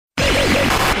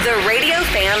The Radio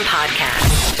Fam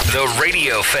Podcast.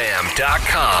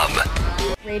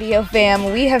 TheRadioFam.com. Radio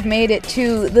Fam, we have made it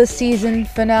to the season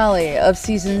finale of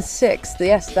season 6.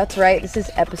 Yes, that's right. This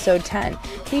is episode 10,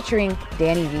 featuring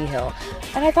Danny Vigil.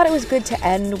 And I thought it was good to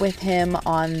end with him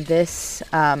on this,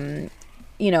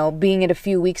 being it a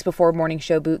few weeks before Morning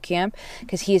Show Boot Camp,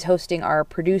 because he is hosting our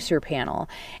producer panel.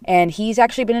 And he's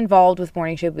actually been involved with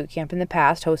Morning Show Boot Camp in the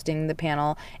past, hosting the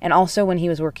panel, and also when he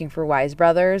was working for Wise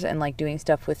Brothers and doing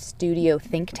stuff with Studio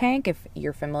Think Tank, if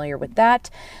you're familiar with that.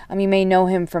 You may know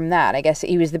him from that. I guess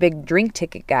he was the big drink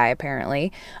ticket guy,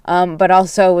 apparently, but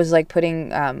also was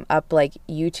putting up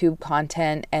YouTube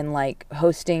content and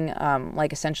hosting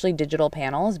essentially digital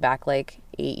panels back 8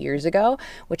 years ago,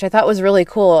 which I thought was really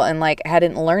cool, and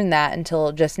hadn't learned that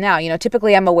until just now.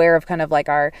 Typically I'm aware of kind of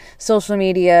our social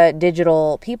media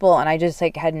digital people, and I just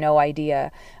had no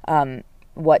idea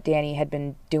what Danny had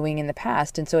been doing in the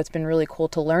past. And so it's been really cool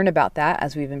to learn about that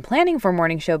as we've been planning for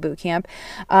Morning Show Boot Camp.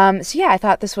 I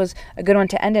thought this was a good one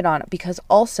to end it on, because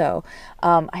also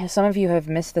some of you have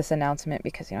missed this announcement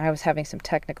because I was having some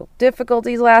technical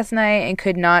difficulties last night and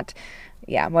could not.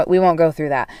 Yeah, we won't go through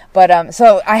that. But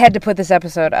so I had to put this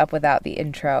episode up without the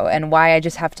intro. And why I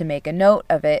just have to make a note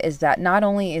of it is that not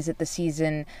only is it the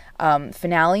season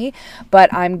finale,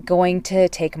 but I'm going to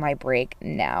take my break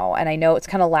now. And I know it's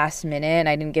kind of last minute and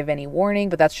I didn't give any warning,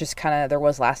 but that's just kind of, there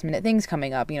was last minute things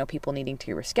coming up, people needing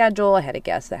to reschedule. I had a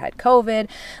guest that had COVID.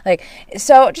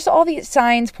 So just all these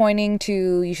signs pointing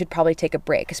to you should probably take a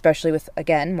break, especially with,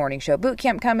 again, Morning Show Boot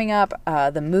Camp coming up.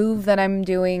 The move that I'm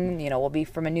doing, will be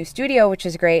from a new studio, which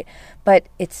is great, but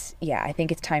I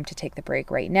think it's time to take the break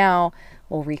right now.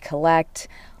 We'll recollect.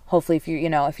 Hopefully, if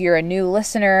you're a new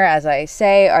listener, as I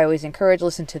say, I always encourage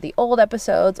listen to the old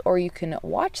episodes, or you can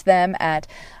watch them at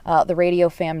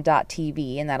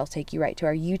theradiofam.tv, and that'll take you right to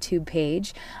our YouTube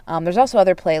page. There's also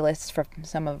other playlists from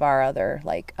some of our other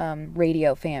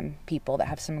Radio Fam people that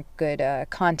have some good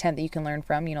content that you can learn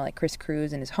from, like Chris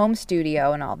Cruz and his home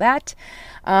studio and all that.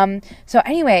 So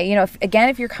anyway,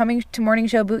 if you're coming to Morning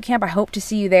Show Boot Camp, I hope to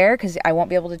see you there, because I won't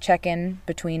be able to check in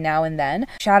between now and then.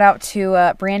 Shout out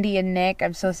to Brandy and Nick.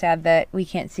 I'm so sad that we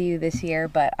can't see you this year,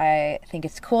 but I think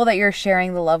it's cool that you're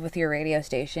sharing the love with your radio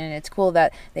station. It's cool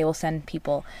that they will send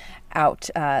people out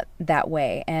that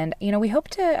way. And we hope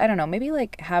to maybe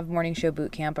have Morning Show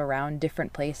Boot Camp around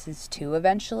different places too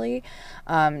eventually,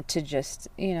 to just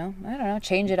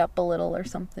change it up a little or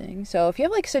something. So if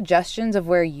you have suggestions of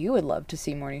where you would love to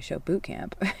see Morning Show Boot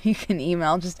Camp, you can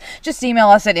email just email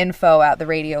us at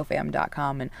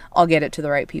info@theradiofam.com, and I'll get it to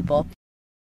the right people.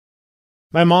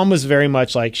 My mom was very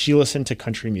much she listened to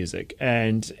country music,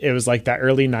 and it was that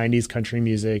early 90s country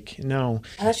music. No.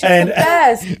 That's just the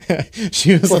best.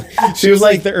 she was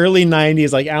the early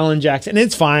 90s, Alan Jackson. And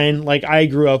it's fine. I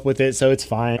grew up with it, so it's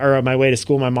fine. Or on my way to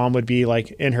school, my mom would be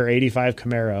in her 85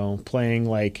 Camaro playing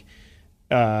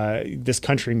this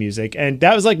country music. And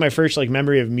that was my first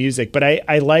memory of music. But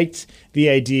I liked the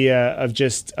idea of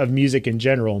music in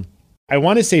general. I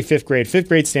want to say fifth grade. Fifth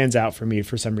grade stands out for me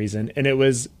for some reason. And it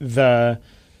was there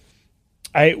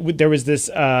was this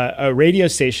a radio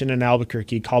station in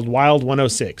Albuquerque called Wild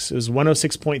 106. It was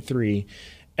 106.3.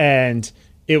 And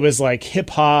it was hip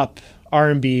hop,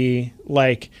 R&B,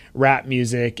 rap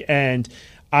music. And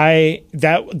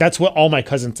that's what all my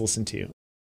cousins listened to.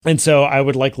 And so I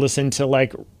would listen to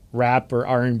rap or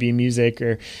R&B music,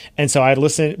 and so I'd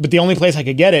listen, but the only place I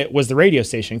could get it was the radio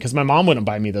station, because my mom wouldn't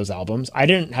buy me those albums. I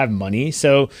didn't have money,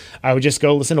 so I would just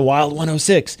go listen to Wild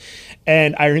 106.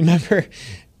 And I remember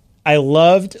I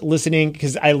loved listening,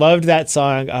 because I loved that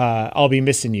song, I'll Be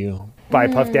Missing You by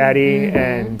Puff Daddy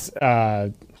and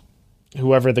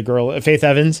whoever the girl, Faith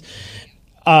Evans.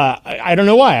 I don't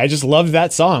know why, I just loved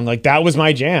that song. That was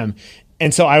my jam.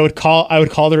 And so I would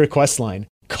call the request line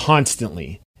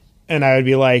constantly. And I would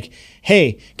be like,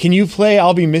 hey, can you play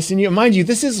I'll Be Missing You? Mind you,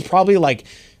 this is probably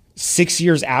 6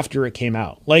 years after it came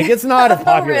out. It's not a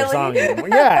popular song anymore.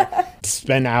 Yeah.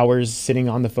 Spend hours sitting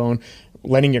on the phone,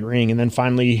 letting it ring. And then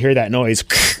finally you hear that noise,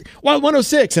 Wild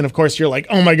 106. And of course you're like,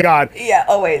 oh my God. Yeah,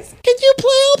 always. Can you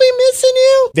play I'll Be Missing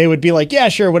You? They would be like, yeah,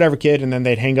 sure, whatever, kid. And then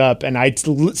they'd hang up, and I'd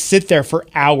sit there for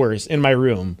hours in my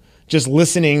room, just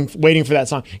listening, waiting for that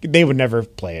song. They would never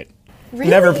play it. Really?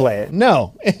 Never play it.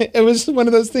 No, it was one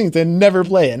of those things. They never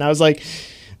play it. And I was like,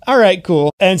 all right,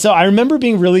 cool. And so I remember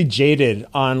being really jaded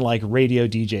on radio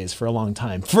DJs for a long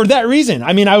time for that reason.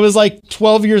 I mean, I was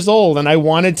 12 years old and I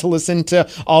wanted to listen to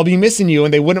I'll Be Missing You,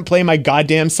 and they wouldn't play my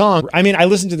goddamn song. I mean, I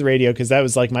listened to the radio because that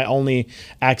was my only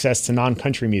access to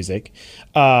non-country music.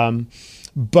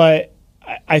 But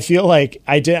I feel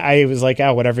I was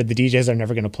oh, whatever, the DJs are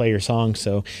never going to play your song.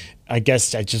 So I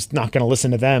guess I'm just not going to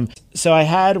listen to them. So I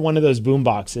had one of those boom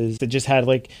boxes that just had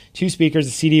like 2 speakers,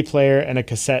 a CD player and a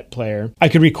cassette player. I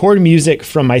could record music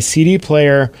from my CD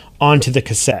player onto the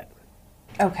cassette.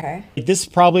 Okay. This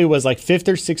probably was like 5th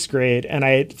or 6th grade, and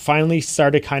I finally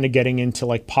started kind of getting into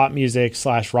like pop music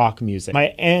 / rock music. My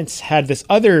aunts had this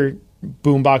other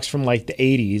boombox from like the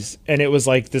 80s, and it was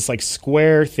like this like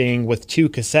square thing with 2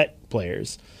 cassette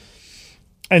players.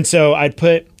 And so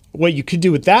what you could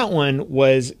do with that one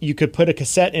was you could put a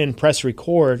cassette in, press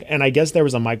record, and I guess there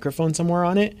was a microphone somewhere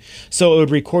on it, so it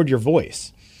would record your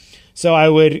voice. So I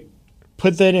would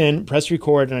put that in, press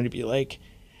record, and I'd be like,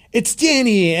 it's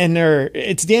Danny, or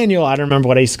it's Daniel. I don't remember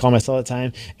what I used to call myself at the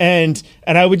time. And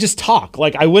I would just talk.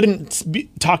 Like, I wouldn't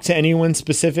talk to anyone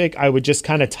specific. I would just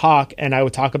kind of talk, and I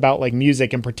would talk about like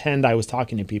music and pretend I was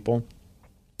talking to people.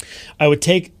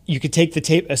 You could take the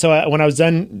tape. So when I was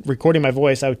done recording my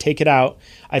voice, I would take it out.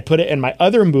 I'd put it in my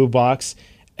other boom box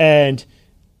and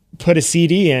put a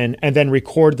CD in, and then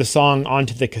record the song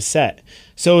onto the cassette.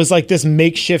 So it was like this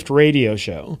makeshift radio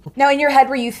show. Now, in your head,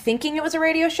 were you thinking it was a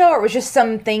radio show, or it was just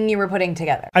something you were putting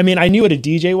together? I mean, I knew what a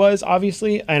DJ was,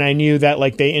 obviously, and I knew that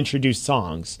like they introduced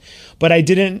songs, but I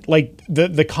didn't like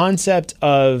the concept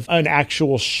of an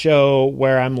actual show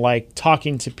where I'm like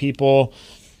talking to people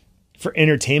for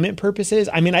entertainment purposes.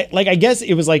 I mean, I guess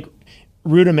it was like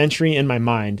rudimentary in my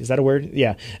mind. Is that a word?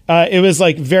 Yeah. It was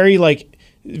like very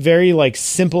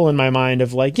simple in my mind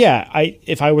of like, yeah,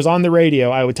 if I was on the radio,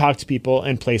 I would talk to people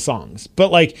and play songs.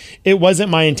 But like, it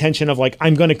wasn't my intention of like,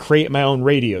 I'm going to create my own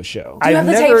radio show. Do you have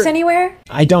the tapes anywhere?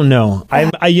 I don't know.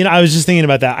 I was just thinking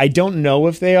about that. I don't know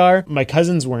if they are. My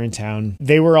cousins were in town.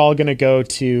 They were all going to go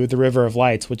to the River of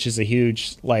Lights, which is a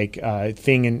huge like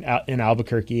thing in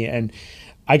Albuquerque. And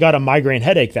I got a migraine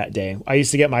headache that day. I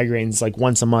used to get migraines like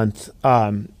once a month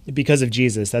because of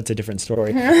Jesus. That's a different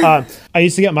story. I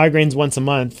used to get migraines once a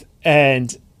month,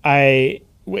 and it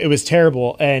was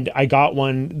terrible. And I got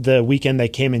one the weekend they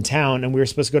came in town, and we were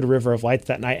supposed to go to River of Lights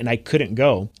that night, and I couldn't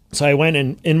go. So I went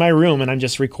in my room, and I'm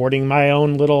just recording my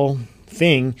own little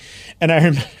thing. And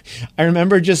I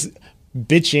remember just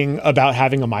bitching about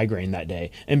having a migraine that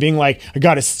day and being like, I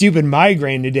got a stupid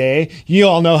migraine today. You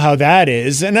all know how that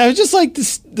is. And I was just like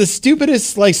the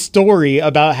stupidest like story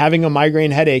about having a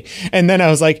migraine headache. And then I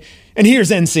was like, and here's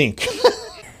NSYNC.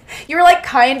 You were like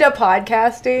kind of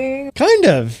podcasting. Kind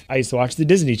of. I used to watch the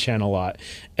Disney Channel a lot,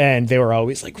 and they were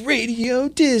always like, Radio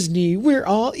Disney, we're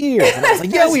all ears. And I was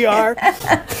like, yeah, we are.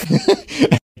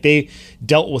 They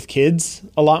dealt with kids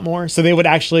a lot more. So they would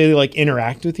actually like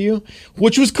interact with you,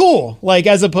 which was cool. Like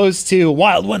as opposed to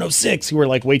Wild 106, who were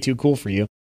like way too cool for you.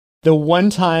 The one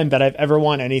time that I've ever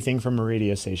won anything from a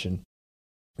radio station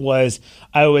was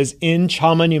I was in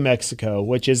Chama, New Mexico,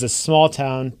 which is a small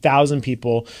town, 1,000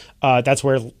 people. That's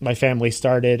where my family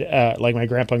started. Like my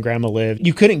grandpa and grandma lived.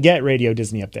 You couldn't get Radio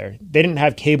Disney up there. They didn't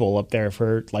have cable up there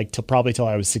for like probably till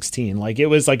I was 16. Like it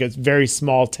was like a very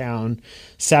small town,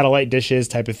 satellite dishes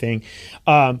type of thing.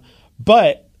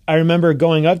 But I remember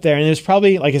going up there, and it was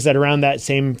probably, like I said, around that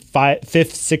same 5th,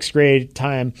 6th grade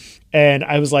time. And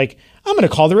I was like, I'm going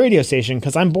to call the radio station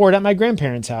because I'm bored at my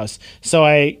grandparents' house. So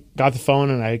I got the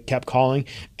phone and I kept calling.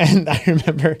 And I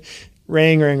remember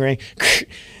ring.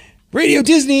 Radio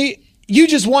Disney, you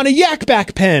just won a Yak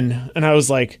Back pen. And I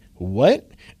was like, what?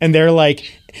 And they're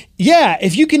like, yeah,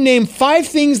 if you can name 5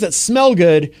 things that smell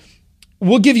good,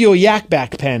 we'll give you a Yak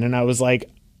Back pen. And I was like,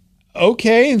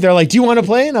 okay. And they're like, do you want to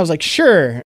play? And I was like,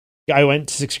 sure. I went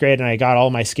to 6th grade and I got all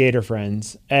my skater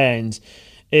friends. And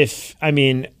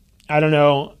I don't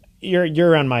know, you're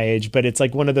around my age, but it's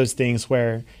like one of those things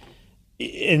where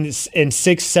in 6th,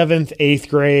 7th, 8th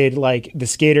grade, like the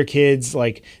skater kids,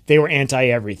 like they were anti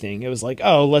everything. It was like,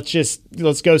 oh,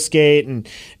 let's go skate. And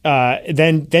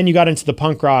then you got into the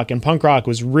punk rock, and punk rock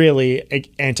was really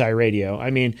anti radio. I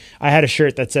mean, I had a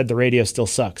shirt that said the radio still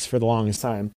sucks for the longest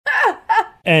time.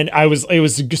 And it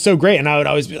was so great. And I would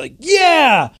always be like,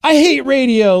 yeah, I hate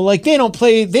radio. Like they don't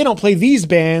play these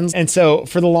bands. And so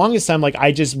for the longest time, like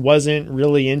I just wasn't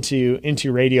really into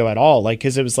radio at all. Like,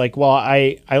 cause it was like, well,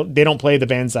 they don't play the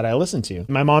bands that I listen to.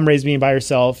 My mom raised me by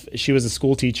herself. She was a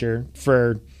school teacher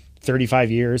for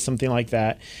 35 years, something like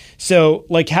that. So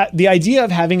like the idea of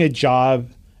having a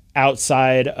job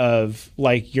outside of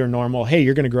like your normal, hey,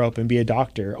 you're going to grow up and be a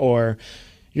doctor, or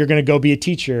you're going to go be a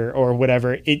teacher or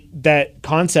whatever. That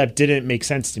concept didn't make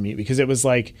sense to me, because it was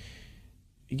like,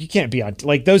 you can't be on,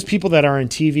 like those people that are on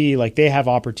TV, like they have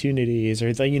opportunities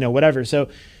or like, whatever. So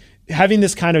having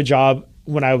this kind of job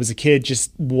when I was a kid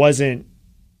just wasn't,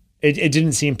 it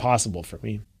didn't seem possible for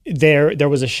me. there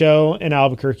was a show in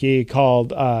Albuquerque called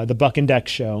the Buck and Deck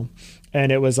Show,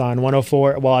 and it was on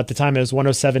 104. Well, at the time it was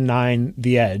 107.9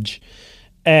 The Edge.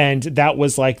 And that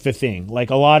was like the thing.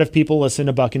 Like a lot of people listen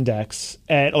to Buck and Decks,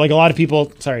 and like a lot of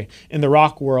people, in the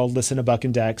rock world listen to Buck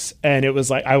and Decks. And it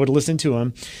was like, I would listen to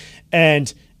them,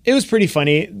 and it was pretty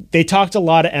funny. They talked a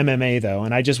lot of MMA though,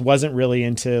 and I just wasn't really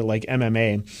into like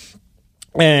MMA.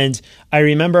 And I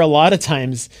remember a lot of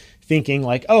times thinking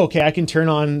like, oh, okay, I can turn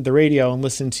on the radio and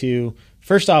listen to,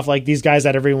 first off, like these guys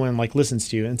that everyone like listens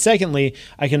to. And secondly,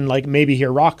 I can like maybe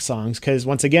hear rock songs. Cause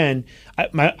once again, I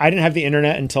didn't have the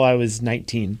internet until I was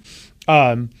 19.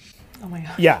 Oh my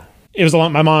God. Yeah. It was a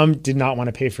lot. My mom did not want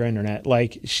to pay for internet.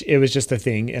 Like it was just a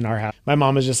thing in our house. My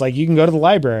mom was just like, you can go to the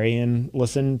library and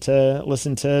listen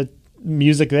to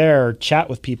music there or chat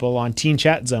with people on Teen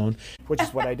Chat Zone, which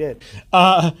is what I did.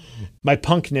 My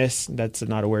punkness, that's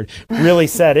not a word, really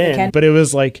set in. But it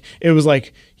was like,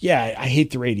 yeah, I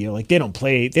hate the radio. Like they don't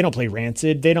play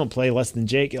Rancid, they don't play Less Than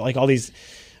Jake, like all these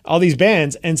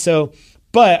bands. And so,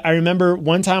 but I remember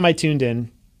one time I tuned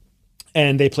in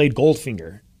and they played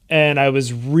Goldfinger. And I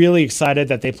was really excited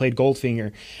that they played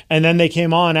Goldfinger. And then they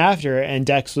came on after, and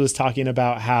Dex was talking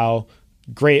about how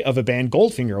great of a band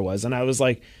Goldfinger was. And I was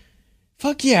like,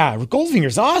 fuck yeah,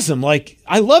 Goldfinger's awesome. Like,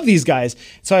 I love these guys.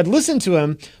 So I'd listen to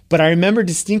him, but I remember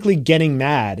distinctly getting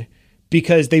mad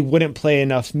because they wouldn't play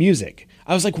enough music.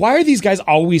 I was like, why are these guys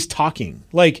always talking?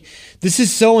 Like, this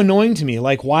is so annoying to me.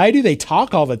 Like, why do they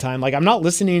talk all the time? Like, I'm not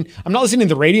listening to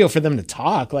the radio for them to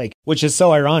talk, like, which is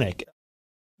so ironic.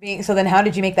 So then how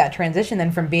did you make that transition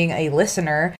then from being a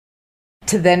listener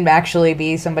to then actually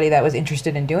be somebody that was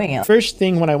interested in doing it? First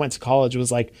thing when I went to college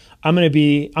was like, I'm going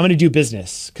to do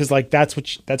business. Cause like, that's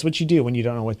what you do when you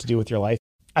don't know what to do with your life.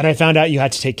 And I found out you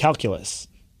had to take calculus,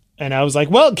 and I was like,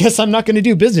 well, guess I'm not going to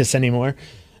do business anymore.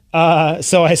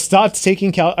 So I stopped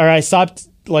taking I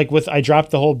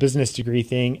dropped the whole business degree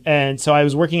thing. And so I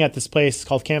was working at this place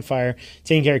called Campfire,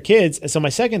 taking care of kids. And so my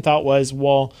second thought was,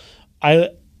 well,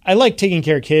 I like taking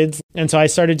care of kids. And so I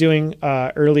started doing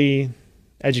early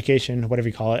education, whatever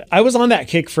you call it. I was on that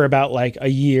kick for about like a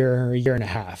year and a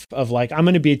half of like, I'm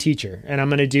going to be a teacher and I'm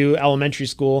going to do elementary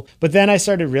school. But then I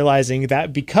started realizing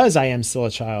that because I am still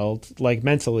a child, like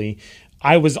mentally,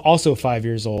 I was also 5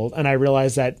 years old, and I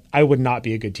realized that I would not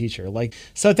be a good teacher. Like,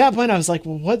 so at that point I was like,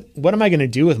 well, what am I going to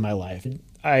do with my life?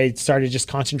 I started just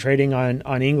concentrating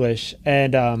on English.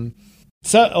 And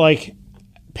so like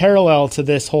parallel to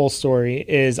this whole story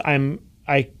is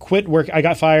I quit work. I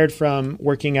got fired from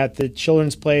working at the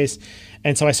children's place.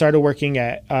 And so I started working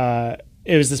at,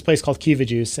 it was this place called Kiva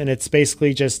Juice, and it's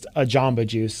basically just a Jamba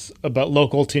Juice, but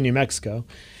local to New Mexico.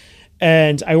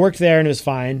 And I worked there and it was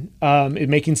fine,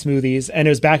 making smoothies, and it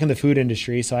was back in the food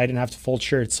industry. So I didn't have to fold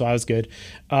shirts. So I was good.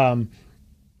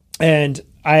 And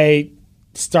I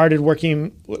started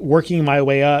working my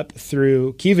way up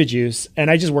through Kiva Juice, and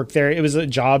I just worked there. It was a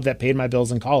job that paid my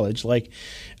bills in college.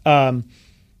 And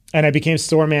I became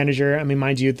store manager. I mean,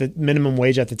 mind you, the minimum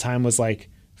wage at the time was like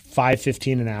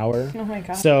 $5.15 an hour. Oh my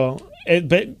God. So,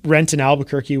 but rent in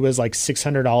Albuquerque was like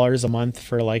 $600 a month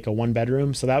for like a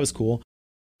 1-bedroom. So that was cool.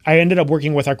 I ended up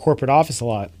working with our corporate office a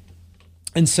lot.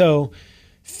 And so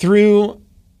through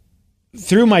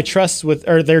my trust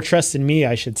or their trust in me,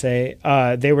 I should say,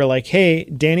 they were like, hey,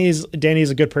 Danny's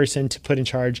a good person to put in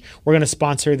charge. We're going to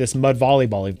sponsor this mud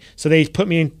volleyball. So they put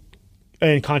me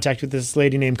in contact with this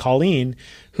lady named Colleen,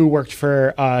 who worked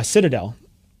for Citadel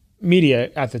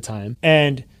Media at the time.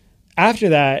 And after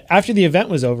the event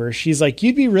was over, she's like,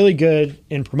 you'd be really good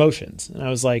in promotions. And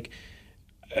I was like,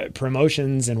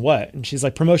 promotions and what? And she's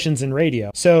like, promotions in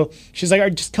radio. So she's like, all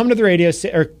right, just come to the radio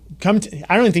I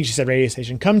don't even think she said radio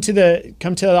station. Come to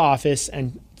the office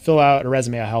and fill out a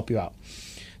resume. I'll help you out.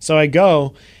 So I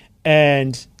go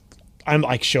and I'm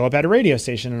like, show up at a radio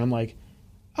station, and I'm like,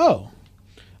 oh,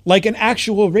 like an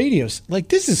actual radio, like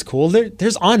this is cool.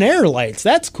 There's on-air lights.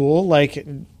 That's cool. Like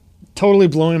totally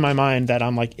blowing my mind that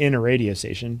I'm like in a radio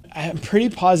station. I'm pretty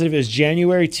positive it was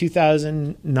January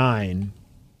 2009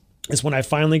 is when I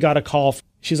finally got a call.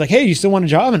 She's like, hey, you still want a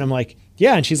job? And I'm like,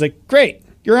 yeah. And she's like, great,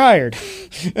 you're hired.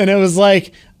 And it was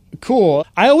like, cool.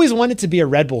 I always wanted to be a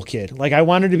Red Bull kid. Like I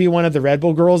wanted to be one of the Red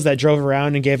Bull girls that drove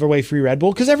around and gave away free Red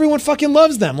Bull because everyone fucking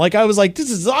loves them. Like I was like,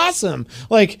 this is awesome.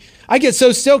 Like I get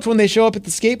so stoked when they show up at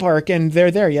the skate park and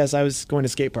they're there. Yes, I was going to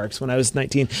skate parks when I was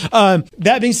 19.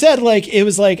 That being said, like it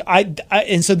was like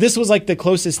and so this was like the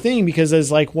closest thing, because it's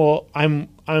like, well, I'm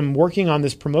working on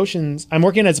this promotions. I'm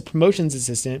working as a promotions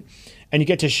assistant, and you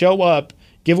get to show up,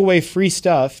 give away free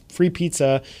stuff, free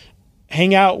pizza,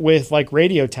 hang out with like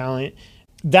radio talent.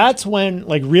 that's when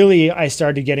like really I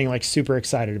started getting like super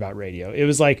excited about radio. It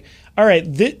was like, all right,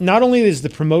 not only is the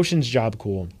promotions job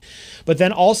cool, but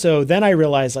then also then I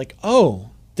realized like,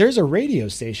 oh, there's a radio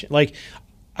station. Like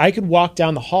I could walk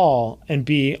down the hall and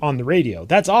be on the radio.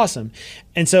 That's awesome.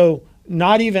 And so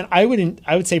I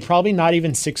would say probably not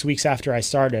even 6 weeks after I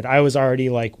started, I was already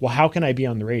like, well, how can I be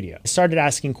on the radio? I started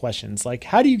asking questions like,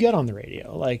 how do you get on the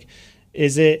radio? Like,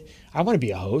 is it, I want to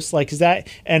be a host. Like, is that,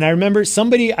 and I remember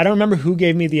I don't remember who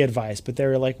gave me the advice, but they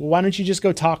were like, well, why don't you just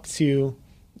go talk to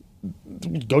the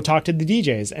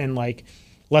DJs and like,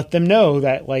 let them know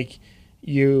that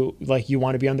you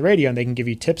want to be on the radio and they can give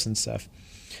you tips and stuff.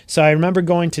 So I remember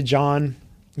going to John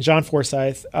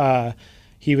Forsyth.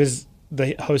 He was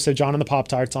the host of John and the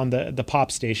Pop-Tarts on the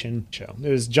Pop Station show. It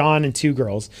was John and two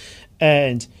girls.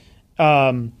 And,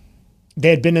 they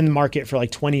had been in the market for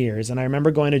like 20 years. And I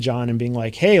remember going to John and being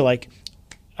like, hey, like,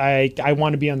 I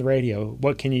want to be on the radio.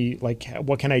 What can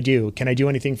I do? Can I do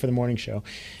anything for the morning show?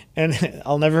 And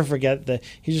I'll never forget that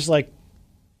he's just like,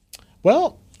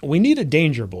 well, we need a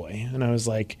danger boy. And I was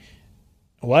like,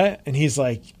 what? And he's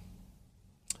like,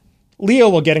 Leah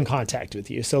will get in contact with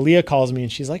you. So Leah calls me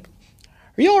and she's like,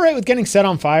 are you all right with getting set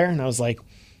on fire? And I was like,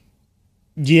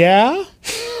 yeah.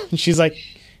 And she's like,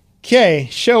 okay,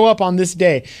 show up on this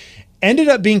day. Ended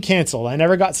up being canceled. I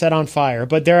never got set on fire,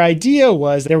 but their idea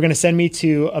was they were going to send me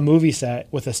to a movie set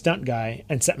with a stunt guy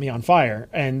and set me on fire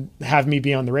and have me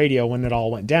be on the radio when it all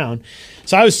went down.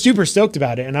 So I was super stoked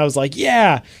about it. And I was like,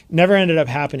 yeah, never ended up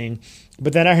happening.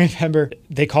 But then I remember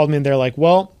they called me and they're like,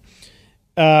 well,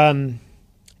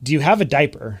 do you have a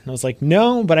diaper? And I was like,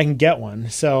 no, but I can get one.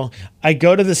 So I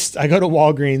go to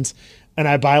Walgreens and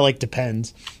I buy like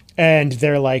Depends. And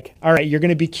they're like, all right, you're going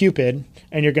to be Cupid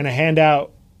and you're going to hand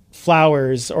out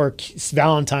flowers or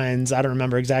Valentines, I don't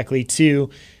remember exactly, to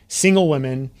single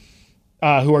women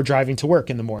who are driving to work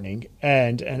in the morning.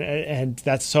 And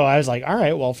that's, so I was like, all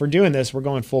right, well, if we're doing this, we're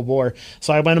going full bore.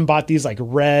 So I went and bought these like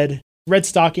red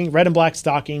and black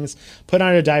stockings, put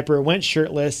on a diaper, went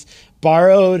shirtless,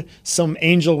 borrowed some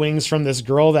angel wings from this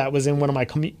girl that was in one of my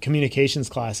communications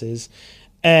classes.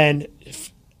 And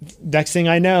next thing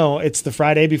I know, it's the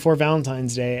Friday before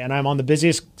Valentine's Day, and I'm on the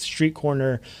busiest street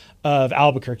corner of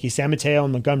Albuquerque, San Mateo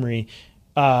and Montgomery,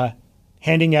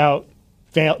 handing out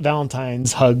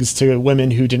Valentine's hugs to women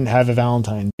who didn't have a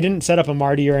Valentine. I didn't set up a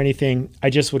Marty or anything.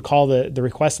 I just would call the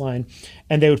request line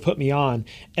and they would put me on.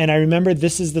 And I remember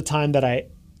this is the time that I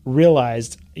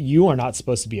realized you are not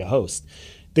supposed to be a host.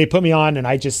 They put me on and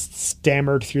I just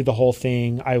stammered through the whole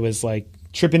thing. I was like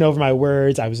tripping over my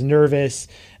words. I was nervous.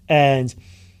 And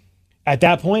at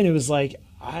that point it was like,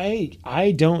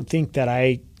 I don't think that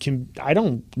I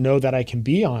don't know that I can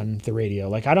be on the radio.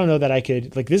 Like, I don't know that I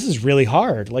could, like, this is really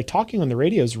hard. Like, talking on the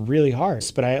radio is really hard,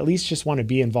 but I at least just want to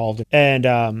be involved. And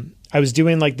I was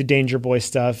doing like the Danger Boy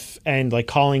stuff and like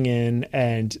calling in,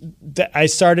 and I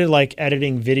started like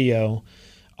editing video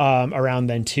around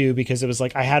then too, because it was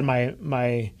like I had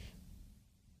my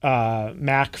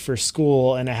Mac for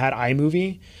school and I had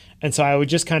iMovie. And so I would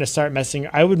just kind of start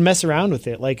I would mess around with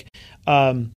it. Like,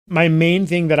 my main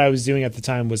thing that I was doing at the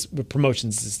time was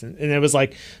promotions assistant. And it was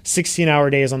like 16-hour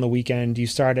days on the weekend. You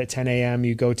start at 10 a.m.,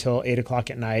 you go till 8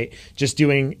 o'clock at night, just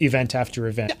doing event after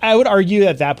event. I would argue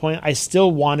at that point, I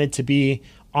still wanted to be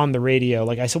on the radio.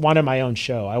 Like, I still wanted my own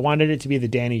show. I wanted it to be the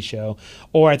Danny Show.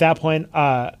 Or at that point,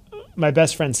 my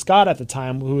best friend Scott at the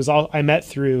time, who was I met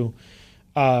through,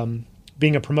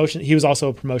 being he was also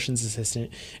a promotions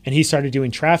assistant, and he started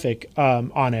doing traffic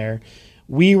on air.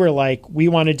 We were like, we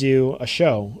want to do a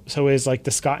show. So it was like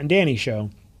the Scott and Danny Show.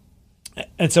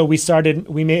 And so we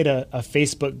made a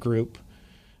Facebook group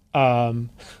called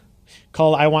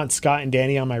I Want Scott and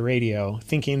Danny on My Radio,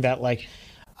 thinking that like,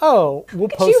 oh, we'll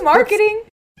post. You marketing?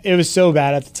 It was so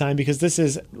bad at the time because this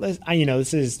is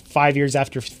 5 years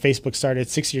after Facebook started,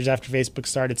 6 years after Facebook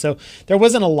started. So there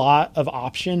wasn't a lot of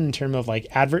option in terms of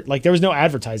like there was no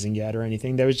advertising yet or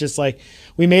anything. There was just like,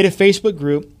 we made a Facebook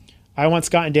group, I Want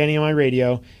Scott and Danny on My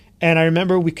Radio. And I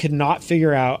remember we could not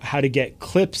figure out how to get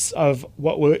clips of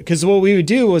because what we would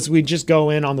do was we'd just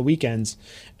go in on the weekends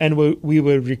and we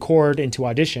would record into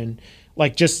Audition,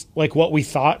 like just like what we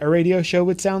thought a radio show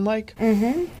would sound like.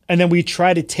 Mm-hmm. And then we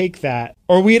try to take that,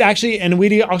 or we'd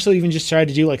also even just try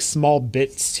to do like small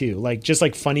bits too, like just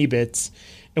like funny bits.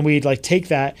 And we'd like take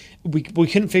that. We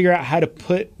couldn't figure out how to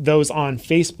put those on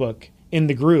Facebook in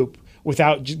the group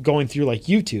without just going through like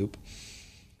YouTube.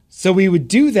 So we would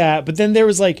do that, but then there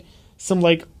was like some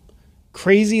like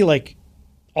crazy like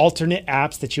alternate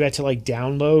apps that you had to like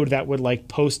download that would like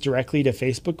post directly to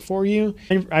Facebook for you.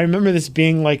 And I remember this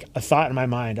being like a thought in my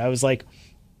mind. I was like,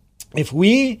 if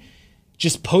we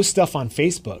just post stuff on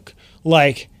Facebook,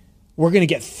 like, we're going to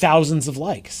get thousands of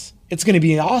likes. It's going to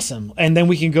be awesome. And then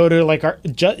we can go to like our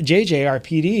JJ, our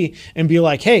PD, and be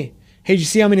like, hey, did you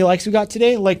see how many likes we got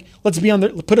today? Like, let's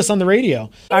put us on the radio.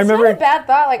 I remember not a bad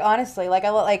thought. Like, honestly, like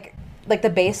the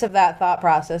base of that thought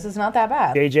process is not that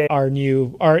bad.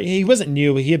 JJ, he wasn't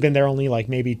new, but he had been there only like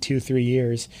maybe 2-3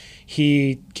 years.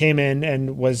 He came in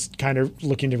and was kind of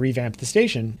looking to revamp the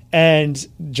station. And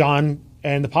John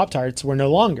and the Pop-Tarts were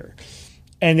no longer.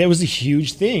 And it was a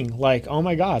huge thing. Like, oh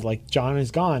my God, like John is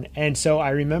gone. And so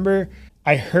I remember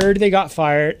I heard they got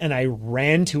fired and I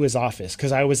ran to his office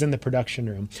because I was in the production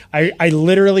room. I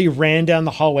literally ran down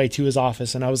the hallway to his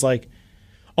office and I was like,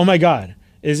 oh my God,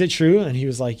 is it true? And he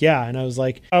was like, yeah. And I was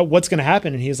like, what's going to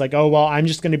happen? And he was like, oh, well, I'm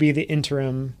just going to be the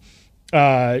interim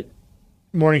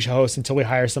morning show host until we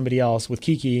hire somebody else with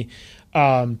Kiki.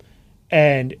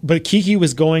 But Kiki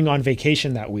was going on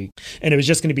vacation that week and it was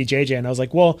just going to be JJ. And I was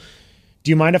like, well, do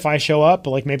you mind if I show up?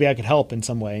 Like maybe I could help in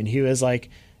some way. And he was like,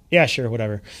 yeah, sure,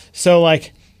 whatever. So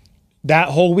like that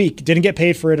whole week, didn't get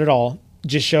paid for it at all.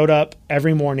 Just showed up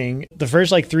every morning. The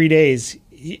first like 3 days,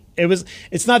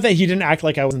 it's not that he didn't act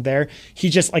like I wasn't there. He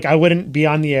just like, I wouldn't be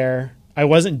on the air. I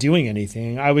wasn't doing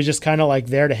anything. I was just kind of like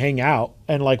there to hang out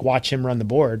and like watch him run the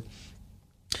board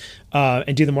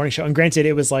and do the morning show. And granted,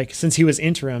 it was like, since he was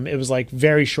interim, it was like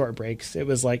very short breaks. It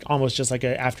was like almost just like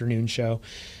an afternoon show.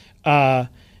 But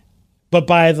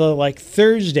by the like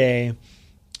Thursday,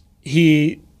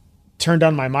 he turned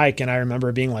on my mic and I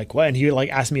remember being like, what? And he would like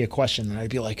ask me a question and I'd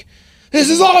be like, this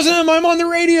is awesome. I'm on the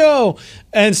radio.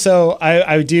 And so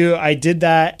I did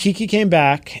that. Kiki came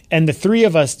back and the three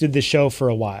of us did the show for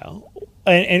a while.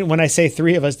 And when I say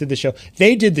three of us did the show,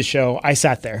 they did the show. I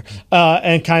sat there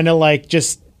and kind of like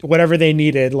just whatever they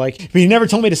needed. Like, he never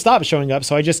told me to stop showing up.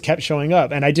 So I just kept showing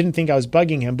up and I didn't think I was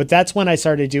bugging him. But that's when I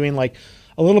started doing like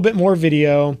a little bit more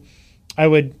video.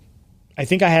 I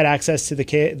think I had access to the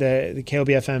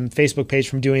KOBFM Facebook page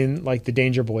from doing like the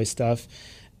Danger Boy stuff.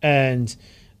 And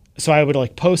so I would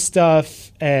like post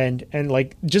stuff and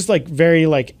like, just like very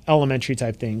like elementary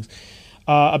type things.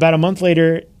 About a month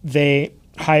later, they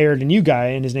hired a new guy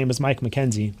and his name was Mike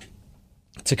McKenzie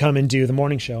to come and do the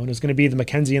morning show. And it was going to be the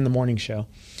McKenzie in the morning show.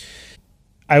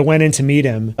 I went in to meet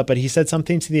him, but he said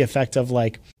something to the effect of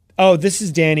like, oh, this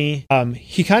is Danny.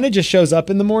 He kind of just shows up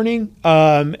in the morning.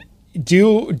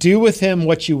 Do with him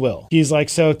what you will. He's like,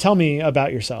 so tell me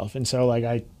about yourself. And so like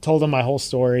I told him my whole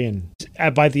story.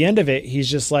 And by the end of it, he's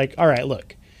just like, all right,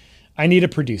 look, I need a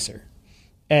producer.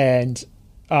 And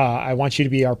I want you to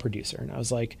be our producer. And I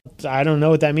was like, I don't know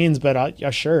what that means, but yeah,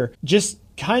 sure. Just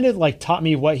kind of like taught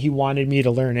me what he wanted me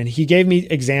to learn. And he gave me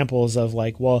examples of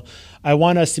like, well, I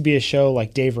want us to be a show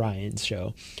like Dave Ryan's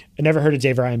show. I never heard of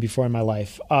Dave Ryan before in my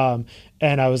life.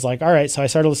 And I was like, all right. So I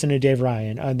started listening to Dave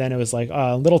Ryan. And then it was like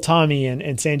Little Tommy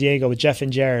in San Diego with Jeff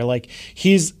and Jer. Like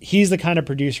he's the kind of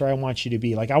producer I want you to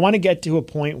be. Like I want to get to a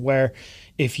point where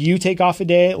if you take off a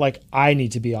day, like I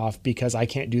need to be off because I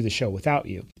can't do the show without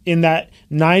you. In that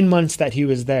 9 months that he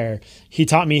was there, he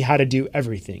taught me how to do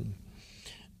everything.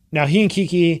 Now he and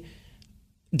Kiki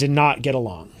did not get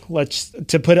along.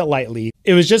 To put it lightly.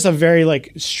 It was just a very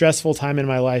like stressful time in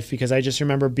my life because I just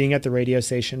remember being at the radio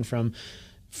station from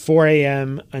 4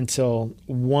 a.m. until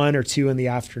 1 or 2 in the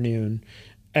afternoon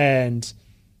and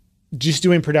just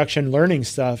doing production, learning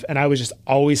stuff. And I was just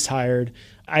always tired.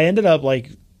 I ended up like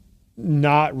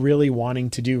not really wanting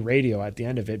to do radio at the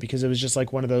end of it because it was just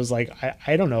like one of those, like,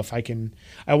 I don't know if I can,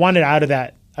 I wanted out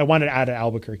of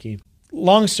Albuquerque.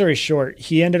 Long story short,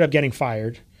 he ended up getting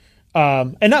fired.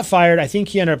 And not fired. I think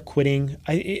he ended up quitting.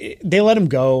 They let him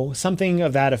go, something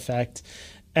of that effect.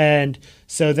 And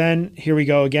so then here we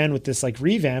go again with this like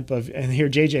revamp and here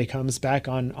JJ comes back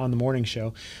on the morning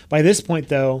show. By this point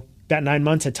though, that 9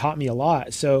 months had taught me a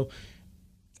lot. So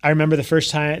I remember the first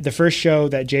show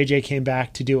that JJ came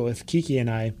back to do it with Kiki and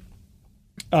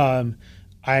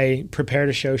I prepared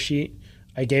a show sheet.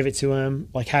 I gave it to him,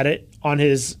 like had it on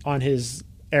his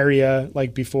area,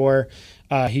 like before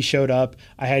he showed up.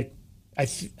 I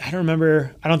don't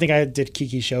remember. I don't think I did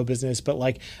Kiki show business, but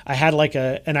like I had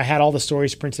and I had all the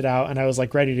stories printed out and I was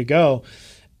like ready to go.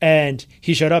 And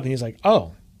he showed up and he's like,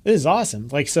 oh, this is awesome.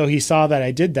 Like, so he saw that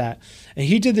I did that and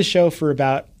he did the show for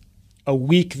about a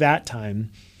week that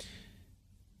time.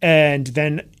 And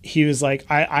then he was like,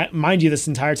 I mind you, this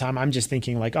entire time, I'm just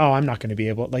thinking like, oh, I'm not going to be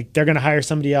able, like they're going to hire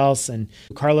somebody else. And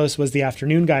Carlos was the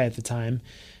afternoon guy at the time.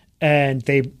 And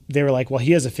they were like, well,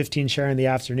 he has a 15 share in the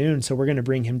afternoon, so we're going to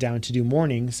bring him down to do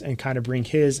mornings and kind of bring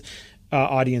his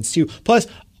audience too. Plus,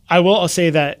 I'll say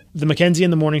that the McKenzie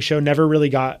in the morning show never really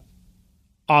got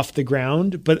off the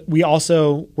ground, but we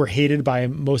also were hated by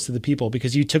most of the people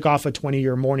because you took off a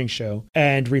 20-year morning show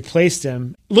and replaced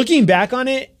him. Looking back on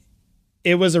it,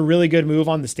 it was a really good move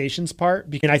on the station's part,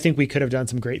 because I think we could have done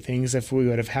some great things if we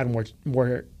would have had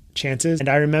more chances. And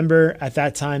I remember at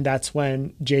that time, that's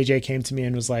when JJ came to me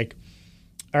and was like,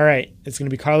 all right, it's going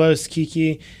to be Carlos,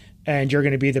 Kiki, and you're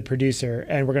going to be the producer,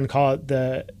 and we're going to call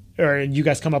it or you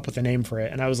guys come up with a name for it.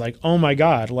 And I was like, oh my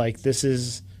God, like this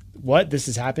is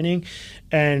happening.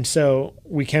 And so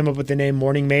we came up with the name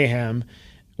Morning Mayhem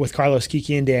with Carlos,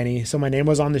 Kiki, and Danny. So my name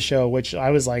was on the show, which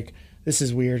I was like, this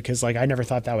is weird, because like I never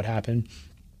thought that would happen.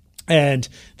 And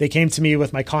they came to me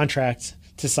with my contract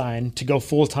to sign to go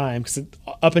full time, because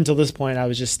up until this point I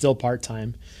was just still part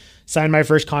time. Signed my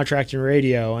first contract in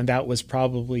radio, and that was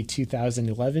probably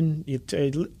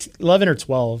 2011 or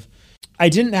 12. I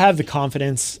didn't have the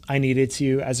confidence I needed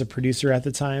to as a producer at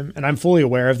the time, and I'm fully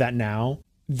aware of that now.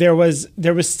 There was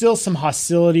still some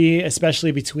hostility,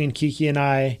 especially between Kiki and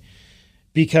I,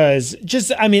 because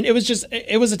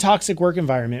it was a toxic work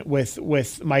environment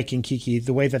with Mike and Kiki,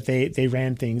 the way that they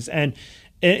ran things. And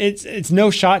it's no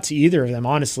shot to either of them,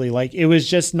 honestly. Like they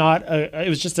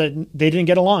didn't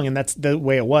get along, and that's the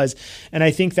way it was. And I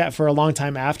think that for a long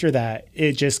time after that,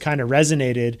 it just kind of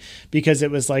resonated, because it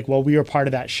was like, well, we were part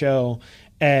of that show,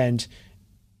 and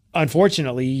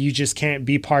unfortunately you just can't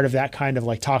be part of that kind of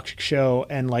like toxic show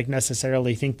and like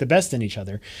necessarily think the best in each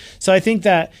other. So I think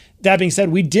that being said,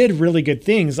 we did really good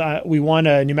things. We won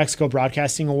a New Mexico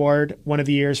Broadcasting Award one of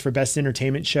the years for Best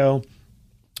Entertainment Show.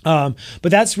 But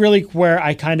that's really where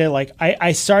I kind of like,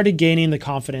 I started gaining the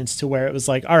confidence to where it was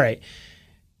like, all right,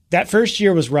 that first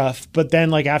year was rough, but then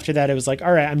like after that, it was like,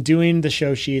 all right, I'm doing the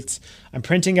show sheets. I'm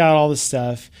printing out all the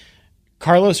stuff.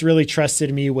 Carlos really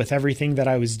trusted me with everything that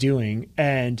I was doing.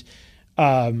 And,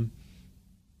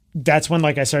 that's when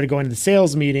like I started going to the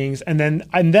sales meetings, and then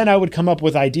I would come up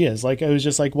with ideas. Like, it was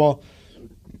just like, well,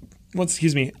 once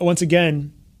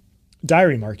again,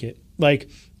 diary market, like,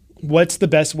 what's the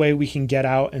best way we can get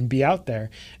out and be out there?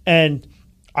 And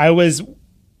I was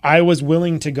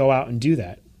willing to go out and do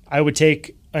that. I would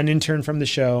take an intern from the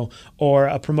show or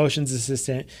a promotions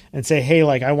assistant and say, hey,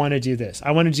 like, I want to do this.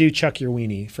 I want to do Chuck Your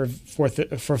Weenie for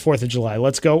 4th of July.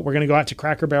 Let's go. We're going to go out to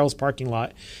Cracker Barrel's parking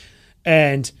lot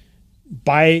and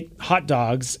buy hot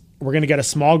dogs. We're going to get a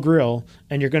small grill,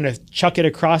 and you're going to chuck it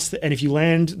across and if you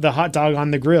land the hot dog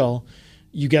on the grill,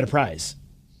 you get a prize.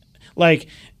 Like,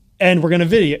 and we're going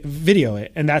to video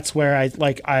it. And that's where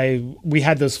we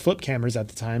had those flip cameras at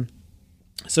the time.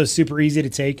 So it's super easy to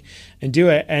take and do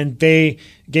it. And they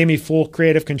gave me full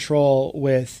creative control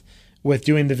with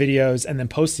doing the videos and then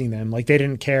posting them. Like, they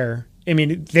didn't care. I mean,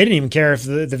 they didn't even care if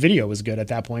the video was good at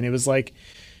that point. It was like,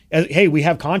 hey, we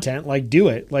have content, like, do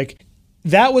it. Like,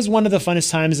 that was one of the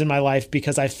funnest times in my life,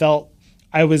 because I felt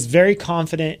I was very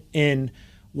confident in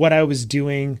what I was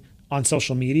doing on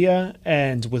social media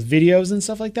and with videos and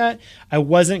stuff like that. I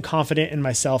wasn't confident in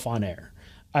myself on air.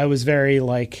 I was very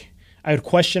like, I would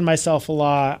question myself a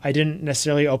lot. I didn't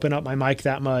necessarily open up my mic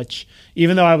that much,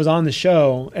 even though I was on the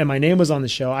show and my name was on the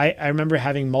show. I remember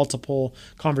having multiple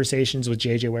conversations with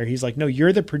JJ where he's like, no,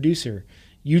 you're the producer.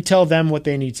 You tell them what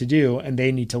they need to do and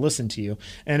they need to listen to you.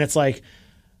 And it's like,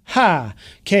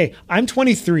 okay, I'm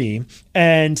 23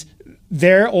 and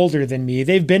they're older than me.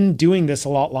 They've been doing this a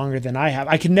lot longer than I have.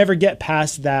 I could never get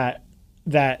past that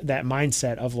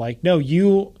mindset of like, no,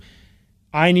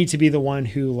 I need to be the one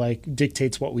who like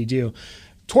dictates what we do.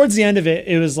 Towards the end of it,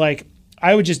 it was like,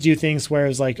 I would just do things where it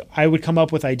was like, I would come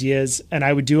up with ideas and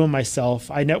I would do them myself.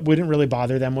 I wouldn't really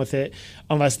bother them with it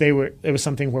unless it was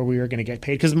something where we were going to get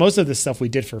paid. Because most of this stuff we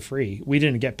did for free. We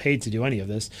didn't get paid to do any of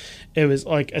this. It was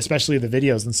like, especially the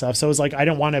videos and stuff. So it was like, I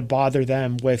didn't want to bother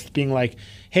them with being like,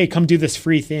 hey, come do this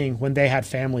free thing when they had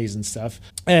families and stuff.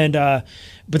 And,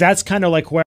 but that's kind of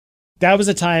like where, that was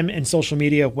a time in social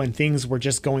media when things were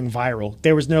just going viral.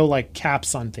 There was no like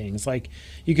caps on things. Like,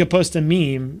 you could post a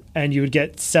meme and you would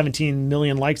get 17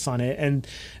 million likes on it. And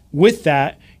with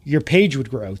that, your page would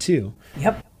grow too.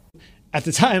 Yep. At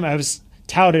the time, I was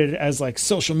touted as like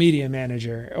social media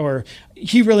manager, or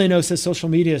he really knows his social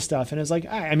media stuff. And it's like,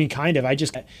 I mean, kind of,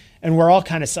 and we're all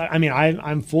kind of, I mean,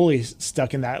 I'm fully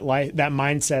stuck in that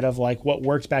mindset of like what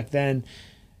worked back then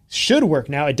should work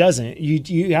now. It doesn't.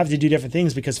 You have to do different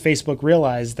things because Facebook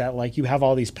realized that like you have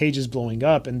all these pages blowing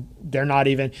up and they're not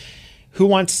even, who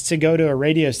wants to go to a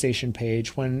radio station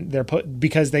page when they're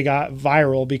because they got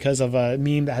viral because of a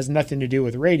meme that has nothing to do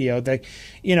with radio? That,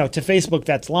 to Facebook,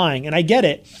 that's lying. And I get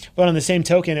it. But on the same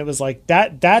token, it was like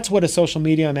that's what a social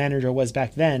media manager was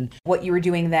back then. What you were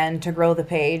doing then to grow the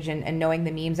page and knowing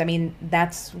the memes, I mean,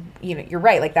 that's, you're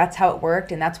right. Like, that's how it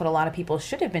worked. And that's what a lot of people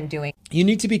should have been doing. you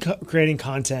need to be creating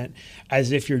content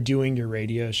as if you're doing your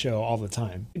radio show all the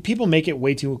time. People make it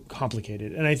way too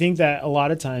complicated. And I think that a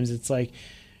lot of times it's like,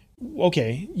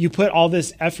 okay, you put all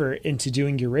this effort into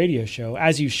doing your radio show,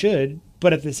 as you should,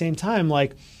 but at the same time,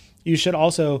 like, you should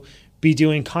also be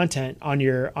doing content on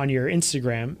your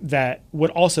Instagram that would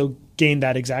also gain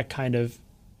that exact kind of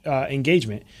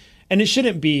engagement. And it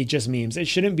shouldn't be just memes. It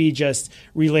shouldn't be just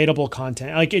relatable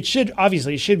content. Like, it should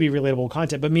be relatable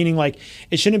content, but meaning like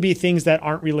it shouldn't be things that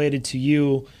aren't related to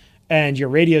you and your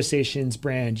radio station's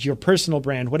brand, your personal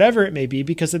brand, whatever it may be,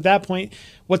 because at that point,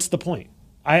 what's the point?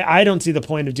 I don't see the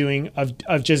point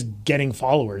of just getting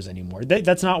followers anymore.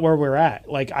 That's not where we're at.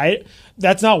 Like,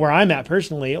 that's not where I'm at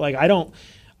personally. Like,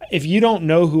 if you don't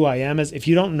know who I am, if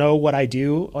you don't know what I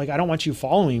do, like, I don't want you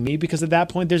following me, because at that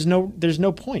point there's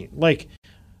no point. Like,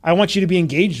 I want you to be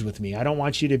engaged with me. I don't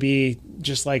want you to be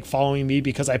just like following me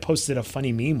because I posted a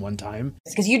funny meme one time.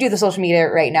 Because you do the social media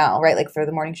right now, right? Like for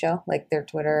the morning show, like their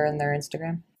Twitter and their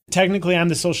Instagram. Technically, I'm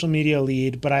the social media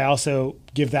lead, but I also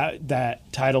give that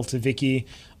title to Vicky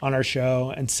on our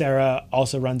show, and Sarah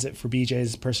also runs it for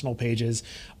BJ's personal pages.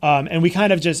 And we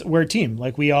kind of we're a team.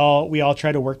 Like, we all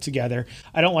try to work together.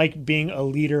 I don't like being a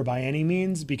leader by any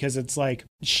means, because it's like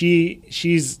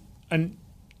she's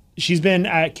been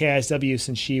at KSW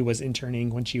since she was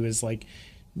interning when she was like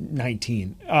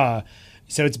 19.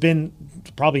 So it's been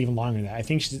probably even longer than that. I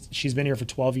think she's been here for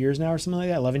 12 years now or something like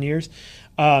that, 11 years.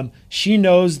 She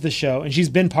knows the show, and she's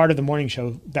been part of the morning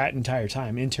show that entire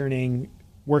time, interning,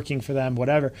 working for them,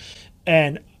 whatever.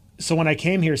 And so when I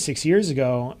came here 6 years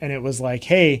ago and it was like,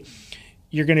 hey,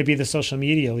 you're going to be the social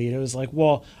media lead, it was like,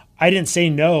 well, I didn't say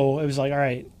no. It was like, all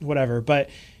right, whatever. But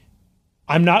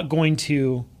I'm not going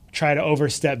to try to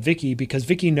overstep Vicky, because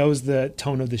Vicky knows the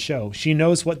tone of the show. She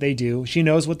knows what they do. She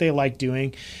knows what they like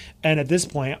doing. And at this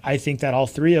point, I think that all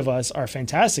three of us are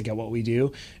fantastic at what we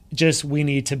do. Just we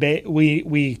need to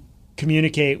we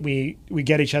communicate. We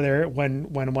get each other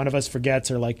when one of us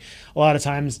forgets, or like a lot of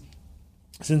times,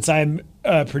 since I'm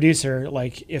a producer,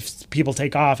 like if people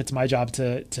take off, it's my job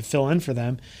to fill in for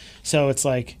them. So it's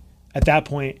like at that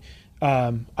point,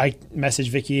 I message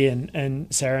Vicky and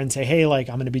Sarah and say, hey, like,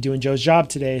 I'm going to be doing Joe's job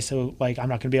today. So like, I'm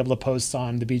not going to be able to post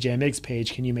on the BJMX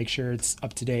page. Can you make sure it's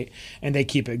up to date? And they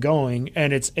keep it going.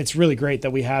 And it's really great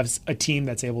that we have a team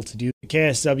that's able to do.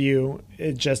 KSW,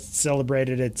 it just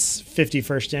celebrated its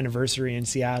 51st anniversary in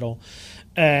Seattle.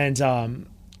 And,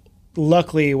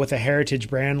 luckily with a heritage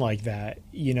brand like that,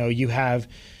 you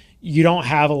don't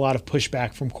have a lot of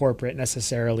pushback from corporate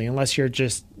necessarily, unless you're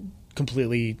just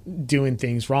completely doing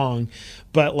things wrong.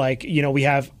 But like, we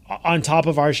have on top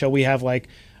of our show, we have like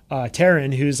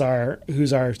Taryn, who's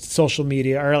our social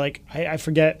media, or like I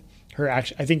forget her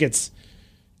actually, I think it's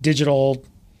digital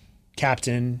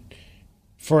captain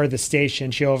for the station.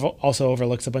 She also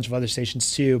overlooks a bunch of other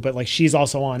stations too, but like she's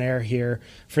also on air here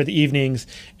for the evenings,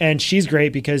 and she's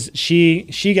great because she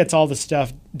gets all the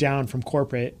stuff down from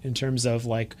corporate in terms of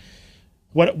like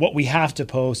what we have to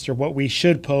post or what we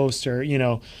should post, or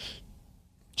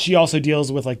she also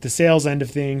deals with like the sales end of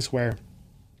things, where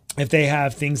if they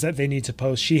have things that they need to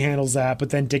post, she handles that, but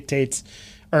then dictates,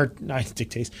 or not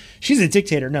dictates. She's a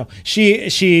dictator. No,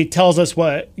 she tells us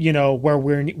what, where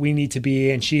we need to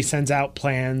be. And she sends out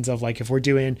plans of like, if we're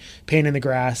doing paint in the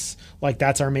grass, like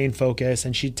that's our main focus.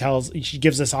 And she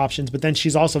gives us options, but then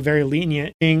she's also very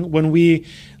lenient when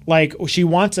she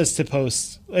wants us to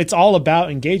post. It's all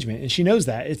about engagement, and she knows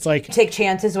that. It's like, take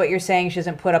chances, what you're saying. She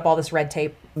doesn't put up all this red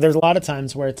tape. There's a lot of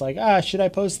times where it's like, should I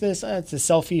post this? It's a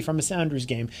selfie from a Sounders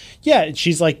game. Yeah,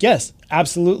 she's like, yes,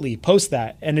 absolutely, post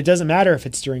that. And it doesn't matter if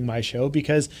it's during my show,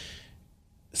 because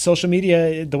social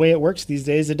media, the way it works these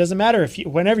days, it doesn't matter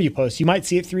whenever you post. You might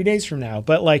see it 3 days from now,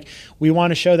 but like, we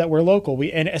want to show that we're local.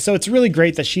 And so it's really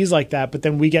great that she's like that, but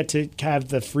then we get to have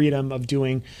the freedom of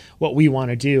doing what we want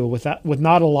to do with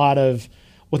not a lot.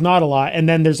 And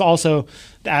then there's also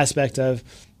the aspect of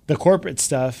the corporate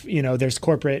stuff. There's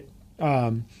corporate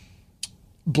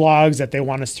blogs that they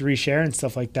want us to reshare and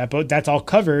stuff like that, but that's all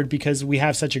covered because we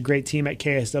have such a great team at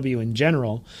KSW in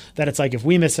general that it's like, if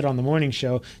we miss it on the morning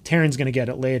show, Taryn's going to get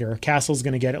it later, Castle's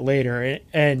going to get it later,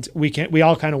 and we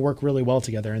all kind of work really well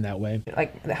together in that way.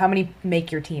 Like, how many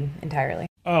make your team entirely?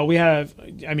 Oh,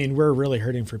 we're really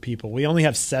hurting for people. We only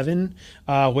have 7,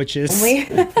 which is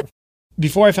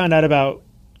before I found out about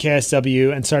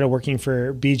KSW and started working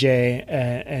for BJ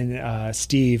and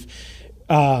Steve,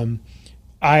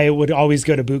 I would always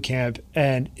go to boot camp,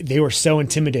 and they were so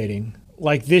intimidating.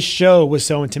 like this show was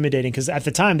so intimidating because at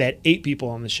the time they had 8 people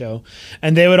on the show,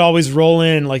 and they would always roll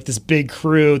in like this big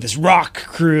crew, this rock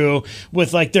crew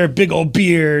with like their big old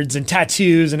beards and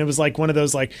tattoos, and it was like one of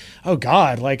those like, oh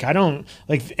God, like I don't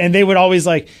like, and they would always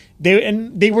like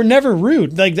they were never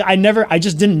rude, like I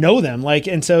just didn't know them, like,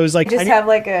 and so it was like just have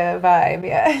like a vibe,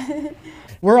 yeah.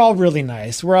 We're all really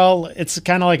nice. It's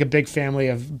kind of like a big family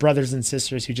of brothers and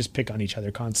sisters who just pick on each other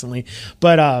constantly.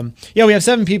 But yeah, we have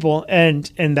 7 people, and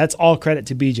that's all credit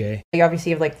to BJ. You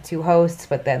obviously have like the 2 hosts,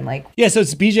 but then like... Yeah, so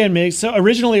it's BJ and Migs. So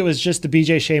originally it was just the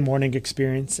BJ Shea Morning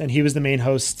Experience, and he was the main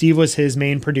host. Steve was his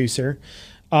main producer,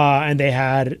 and they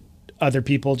had other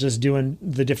people just doing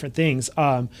the different things.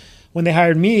 When they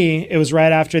hired me, it was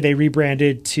right after they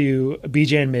rebranded to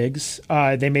BJ and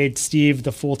Migs. They made Steve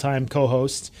the full-time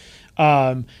co-host.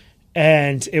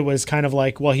 And it was kind of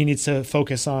like, well, he needs to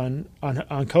focus on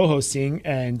co-hosting.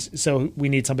 And so we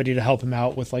need somebody to help him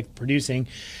out with like producing.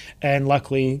 And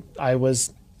luckily I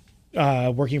was,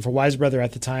 working for Wise Brother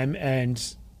at the time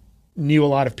and knew a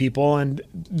lot of people, and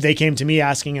they came to me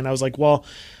asking, and I was like, well,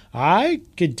 I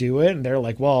could do it. And they're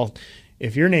like, well,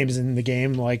 if your name's in the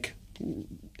game, like,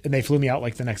 and they flew me out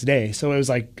like the next day. So it was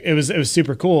like, it was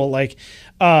super cool. Like,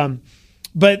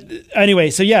 but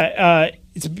anyway, so yeah,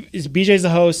 it's BJ's the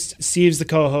host, Steve's the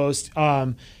co-host,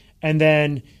 and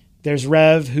then there's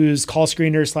Rev, who's call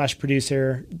screener /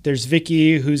 producer. There's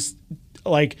Vicky, who's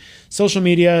like social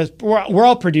media. We're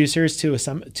all producers to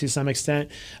some extent.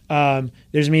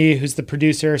 There's me, who's the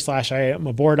producer / I am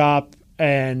a board op,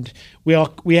 and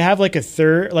we have like a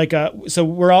third, like so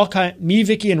we're all me,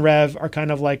 Vicky, and Rev are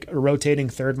kind of like a rotating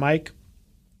third mic.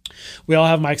 We all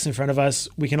have mics in front of us.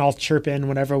 We can all chirp in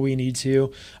whenever we need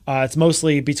to. It's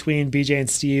mostly between BJ and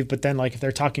Steve, but then like if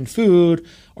they're talking food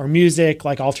or music,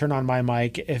 like I'll turn on my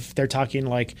mic. If they're talking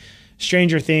like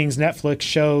Stranger Things, Netflix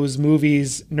shows,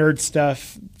 movies, nerd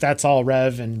stuff, that's all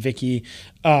Rev and Vicky,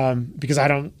 because I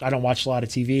don't watch a lot of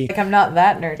TV. Like I'm not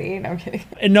that nerdy. No, I'm kidding.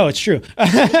 No, it's true.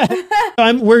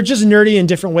 We're just nerdy in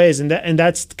different ways, and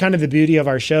that's kind of the beauty of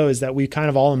our show, is that we kind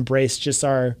of all embrace just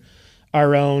our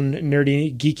own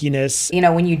nerdy geekiness. You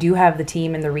know, when you do have the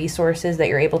team and the resources that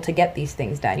you're able to get these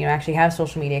things done, you know, actually have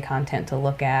social media content to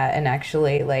look at, and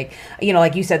actually like, you know,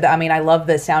 like you said, I mean, I love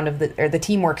the sound of the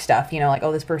teamwork stuff, you know, like,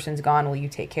 oh, this person's gone, will you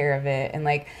take care of it? And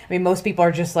like, I mean, most people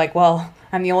are just like, well,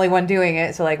 I'm the only one doing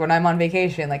it. So like when I'm on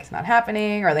vacation, like it's not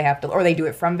happening, or they do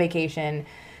it from vacation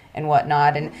and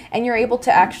whatnot. And you're able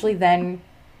to actually then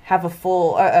have a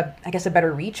full, I guess, a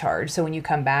better recharge. So when you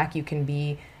come back, you can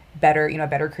be better, you know, a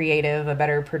better creative, a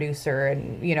better producer.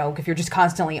 And, you know, if you're just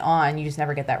constantly on, you just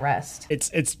never get that rest. It's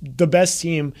the best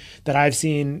team that I've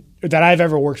seen, that I've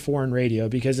ever worked for in radio,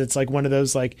 because it's like one of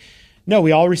those, like, no,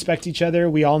 we all respect each other.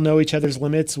 We all know each other's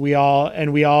limits. We all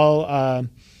can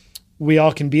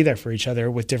be there for each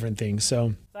other with different things.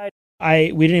 So we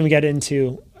didn't even get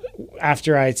into,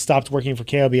 after I stopped working for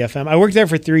KLBFM, I worked there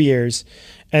for 3 years,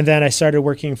 and then I started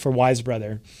working for Wise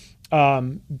Brother.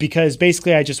 Because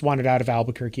basically I just wanted out of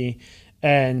Albuquerque,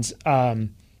 and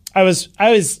I was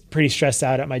pretty stressed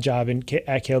out at my job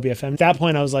at KLBFM. At that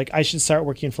point, I was like, I should start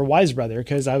working for Wise Brother,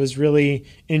 because I was really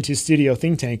into Studio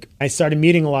Think Tank. I started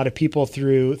meeting a lot of people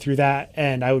through that,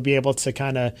 and I would be able to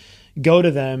kind of go to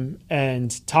them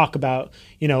and talk about,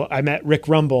 you know, I met Rick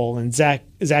Rumble and Zach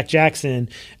Jackson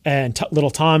and Little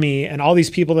Tommy and all these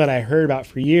people that I heard about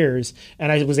for years,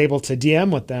 and I was able to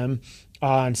DM with them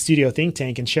on Studio Think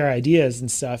Tank and share ideas and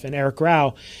stuff, and Eric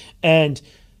Rao. And,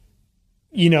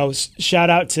 you know, shout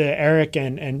out to Eric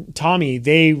and Tommy.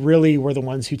 They really were the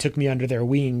ones who took me under their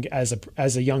wing as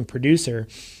a young producer,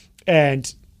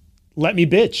 and let me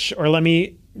bitch or let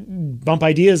me bump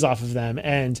ideas off of them.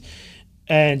 And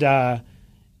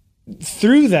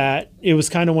through that, it was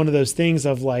kind of one of those things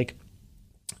of like,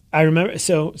 I remember,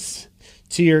 so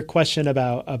to your question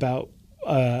about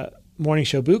morning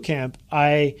show boot camp,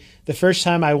 the first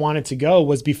time I wanted to go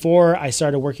was before I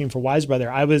started working for Wise Brother.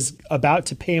 I was about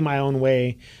to pay my own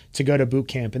way to go to boot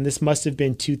camp, and this must have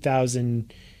been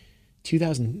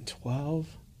 2012,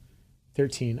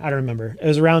 13. I don't remember. It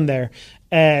was around there.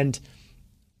 And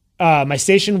my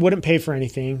station wouldn't pay for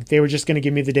anything. They were just going to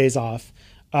give me the days off.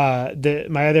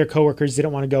 My other coworkers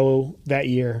didn't want to go that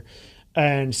year.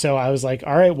 And so I was like,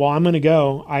 all right, well, I'm going to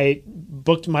go. I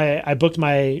booked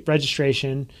my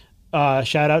registration.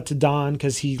 Shout out to Don,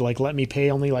 because he like let me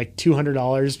pay only like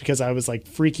 $200, because I was like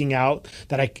freaking out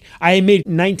that I made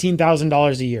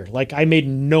 $19,000 a year. Like I made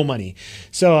no money.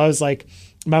 So I was like,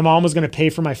 my mom was going to pay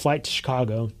for my flight to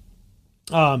Chicago.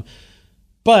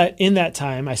 But in that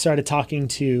time I started talking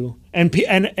to, and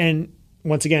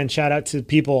once again, shout out to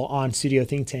people on Studio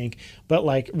Think Tank, but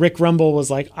like Rick Rumble was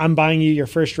like, I'm buying you your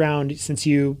first round since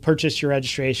you purchased your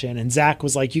registration. And Zach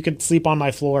was like, you could sleep on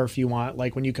my floor if you want.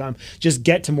 Like when you come, just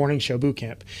get to morning show boot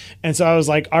camp. And so I was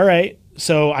like, all right.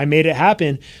 So I made it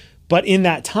happen. But in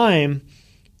that time,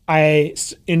 I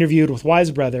interviewed with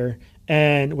Wise Brother,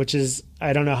 and which is,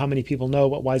 I don't know how many people know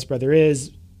what Wise Brother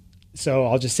is. So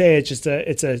I'll just say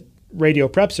it's a radio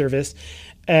prep service.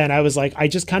 And I was like, I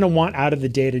just kind of want out of the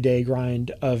day-to-day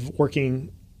grind of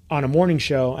working on a morning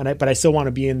show, but I still want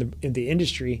to be in the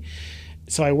industry.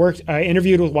 So I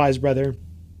interviewed with Wise Brother,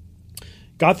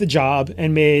 got the job,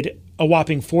 and made a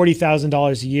whopping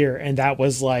 $40,000 a year. And that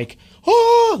was like,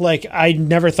 I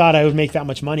never thought I would make that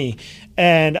much money.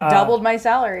 And doubled my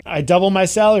salary. I doubled my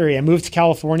salary. I moved to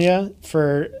California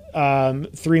for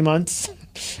 3 months,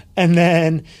 and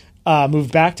then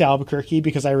moved back to Albuquerque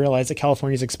because I realized that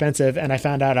California is expensive. And I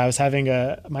found out I was having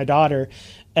my daughter,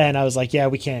 and I was like, yeah,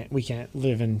 we can't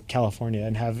live in California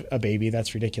and have a baby.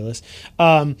 That's ridiculous.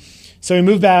 So we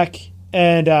moved back,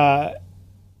 and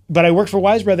but I worked for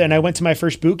Wise Brother, and I went to my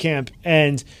first boot camp,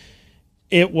 and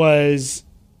it was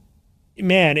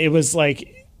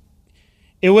everything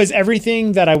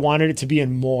that I wanted it to be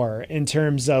and more, in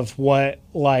terms of what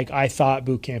like I thought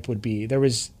boot camp would be.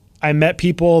 I met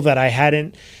people that I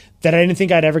didn't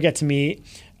think I'd ever get to meet.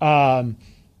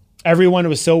 Everyone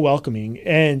was so welcoming,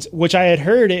 and which I had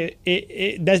heard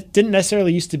it that didn't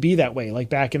necessarily used to be that way. Like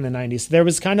back in the 90s, there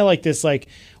was kind of like this like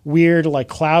weird like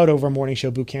cloud over morning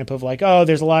show boot camp of like, oh,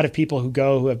 there's a lot of people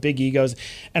who have big egos.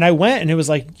 And I went, and it was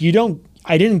like,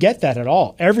 I didn't get that at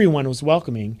all. Everyone was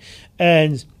welcoming.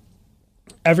 And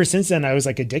ever since then, I was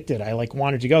like addicted. I like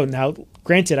wanted to go. Now,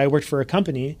 granted, I worked for a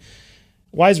company,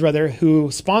 Wise Brother, who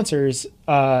sponsors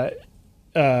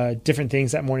different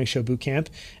things at Morning Show Boot Camp,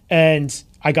 and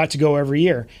I got to go every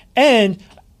year. And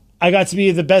I got to be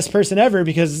the best person ever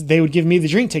because they would give me the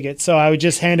drink tickets. So I would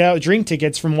just hand out drink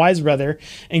tickets from Wise Brother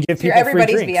and give people free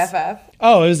drinks. Everybody's BFF.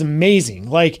 Oh, it was amazing.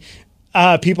 Like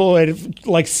people would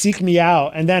like seek me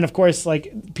out, and then of course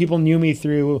like people knew me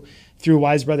through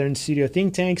Wise Brother and Studio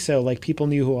Think Tank. So like people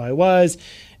knew who I was.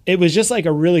 It was just like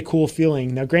a really cool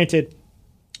feeling. Now, granted,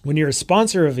 when you're a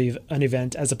sponsor of an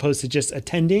event as opposed to just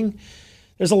attending,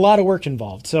 there's a lot of work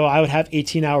involved. So I would have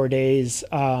 18-hour days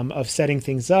of setting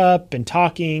things up and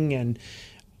talking, and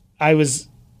I was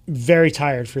very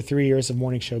tired for 3 years of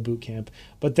morning show boot camp.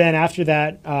 But then after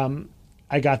that,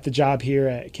 I got the job here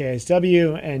at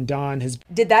KSW, and Don has...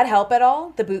 Did that help at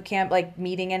all, the boot camp, like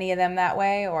meeting any of them that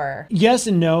way, or? Yes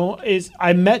and no.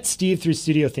 I met Steve through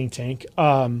Studio Think Tank,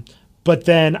 but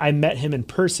then I met him in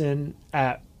person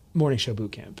at Morning Show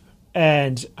Boot Camp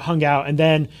and hung out. And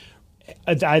then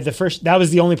that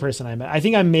was the only person I met. I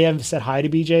think I may have said hi to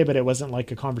BJ, but it wasn't like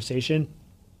a conversation.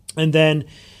 And then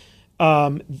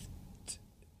in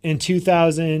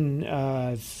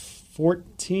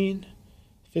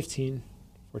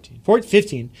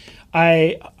 2015,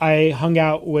 I hung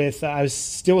out with, I was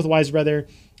still with Wise Brother.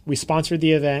 We sponsored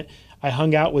the event. I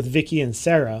hung out with Vicky and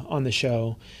Sarah on the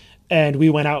show, and we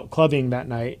went out clubbing that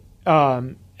night.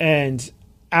 And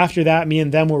after that, me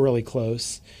and them were really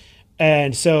close.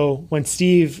 And so when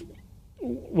Steve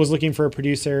was looking for a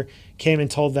producer, came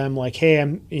and told them like,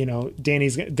 hey,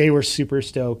 they were super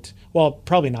stoked. Well,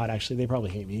 probably not actually. They probably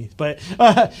hate me, but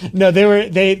no,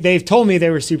 they've told me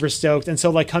they were super stoked. And so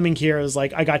like coming here, it was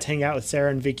like, I got to hang out with Sarah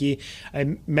and Vicky.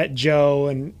 I met Joe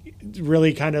and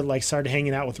really kind of like started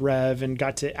hanging out with Rev and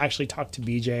got to actually talk to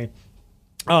BJ.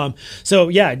 So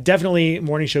yeah, definitely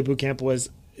Morning Show Boot Camp was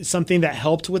something that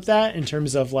helped with that in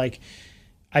terms of like,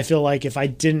 I feel like if I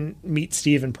didn't meet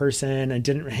Steve in person and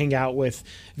didn't hang out with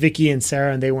Vicky and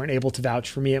Sarah and they weren't able to vouch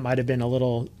for me, it might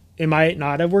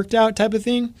not have worked out type of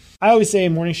thing. I always say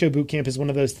Morning Show Boot Camp is one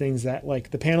of those things that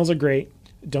like the panels are great.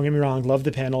 Don't get me wrong. Love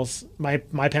the panels. My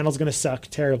panel's going to suck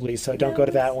terribly. So don't go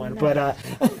to that one. But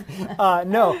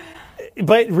no,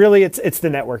 but really it's the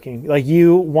networking. Like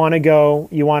you want to go,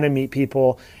 you want to meet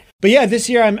people. But yeah, this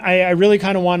year I really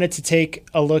kind of wanted to take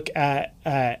a look at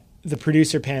the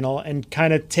producer panel and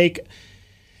kind of take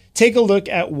a look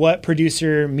at what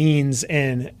producer means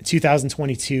in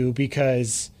 2022,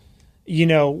 because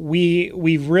we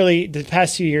really the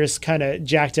past few years kind of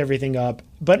jacked everything up.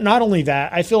 But not only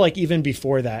that, I feel like even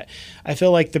before that, I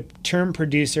feel like the term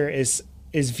producer is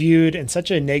viewed in such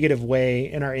a negative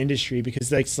way in our industry,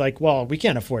 because it's like, well, we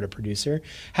can't afford a producer.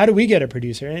 How do we get a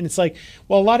producer? And it's like,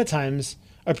 well, a lot of times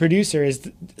a producer is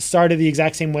started the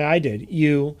exact same way I did.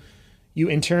 You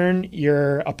intern,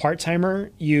 you're a part-timer,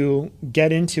 you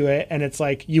get into it, and it's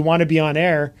like you want to be on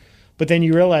air, but then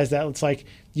you realize that it's like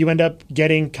you end up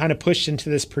getting kind of pushed into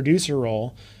this producer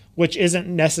role which isn't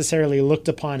necessarily looked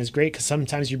upon as great because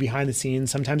sometimes you're behind the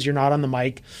scenes, sometimes you're not on the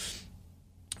mic.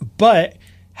 But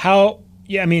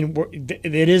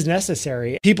it is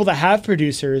necessary. People that have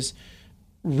producers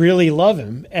really love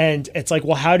him. And it's like,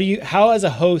 well, how as a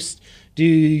host do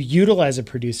you utilize a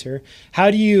producer?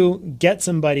 How do you get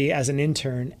somebody as an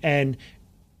intern and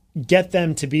get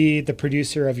them to be the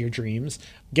producer of your dreams?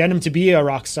 Get them to be a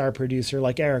rock star producer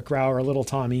like Eric Rau or Little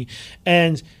Tommy.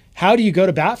 And how do you go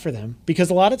to bat for them? Because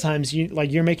a lot of times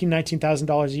you're making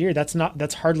 $19,000 a year.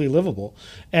 That's hardly livable.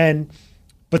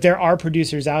 But there are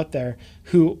producers out there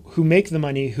who make the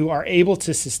money, who are able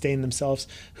to sustain themselves,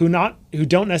 who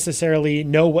don't necessarily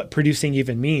know what producing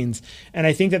even means. And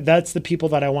I think that that's the people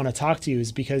that I want to talk to,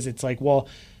 is because it's like, well,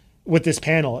 with this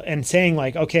panel and saying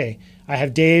like, okay, I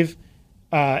have Dave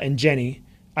and Jenny,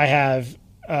 I have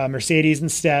Mercedes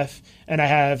and Steph, and I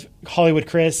have Hollywood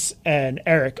Chris and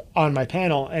Eric on my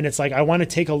panel. And it's like, I want to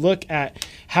take a look at,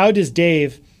 how does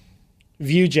Dave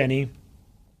view Jenny?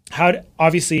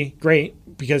 Obviously great,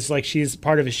 because like she's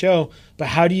part of a show, but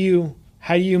how do you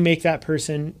make that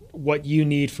person what you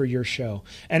need for your show?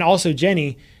 And also,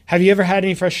 Jenny, have you ever had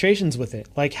any frustrations with it?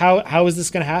 Like, how is this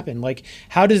going to happen? Like,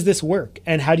 how does this work?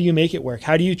 And how do you make it work?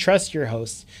 How do you trust your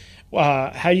hosts?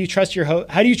 How do you trust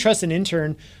how do you trust an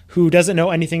intern who doesn't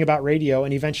know anything about radio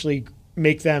and eventually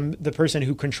make them the person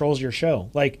who controls your show?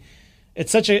 Like,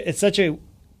 it's such a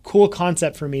cool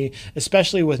concept for me,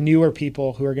 especially with newer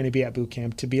people who are going to be at boot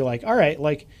camp, to be like, all right,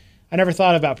 like, I never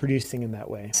thought about producing in that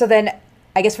way. So then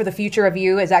I guess for the future of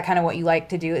you, is that kind of what you like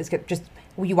to do, is just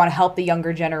you want to help the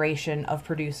younger generation of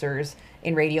producers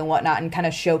in radio and whatnot, and kind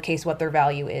of showcase what their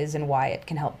value is and why it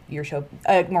can help your show,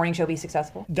 morning show, be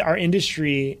successful? Our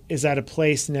industry is at a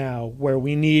place now where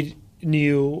we need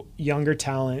new, younger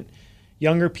talent,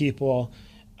 younger people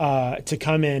to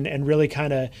come in and really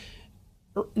kind of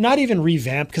not even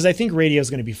revamp, because I think radio is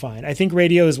going to be fine. I think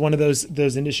radio is one of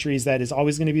those industries that is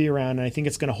always going to be around, and I think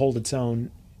it's going to hold its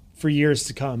own for years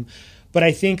to come. But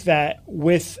I think that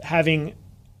with having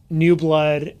new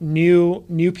blood,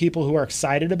 new people who are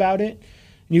excited about it,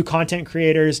 new content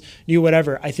creators, new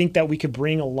whatever, I think that we could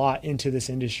bring a lot into this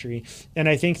industry. And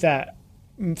I think that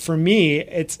for me,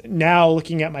 it's now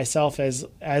looking at myself as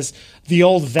the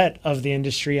old vet of the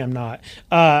industry. I'm not.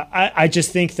 I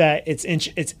just think that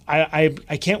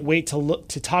I can't wait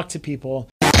to talk to people.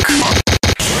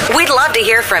 We'd love to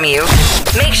hear from you.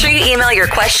 Make sure you email your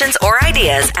questions or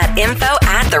ideas at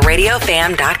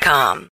info@theradiofam.com.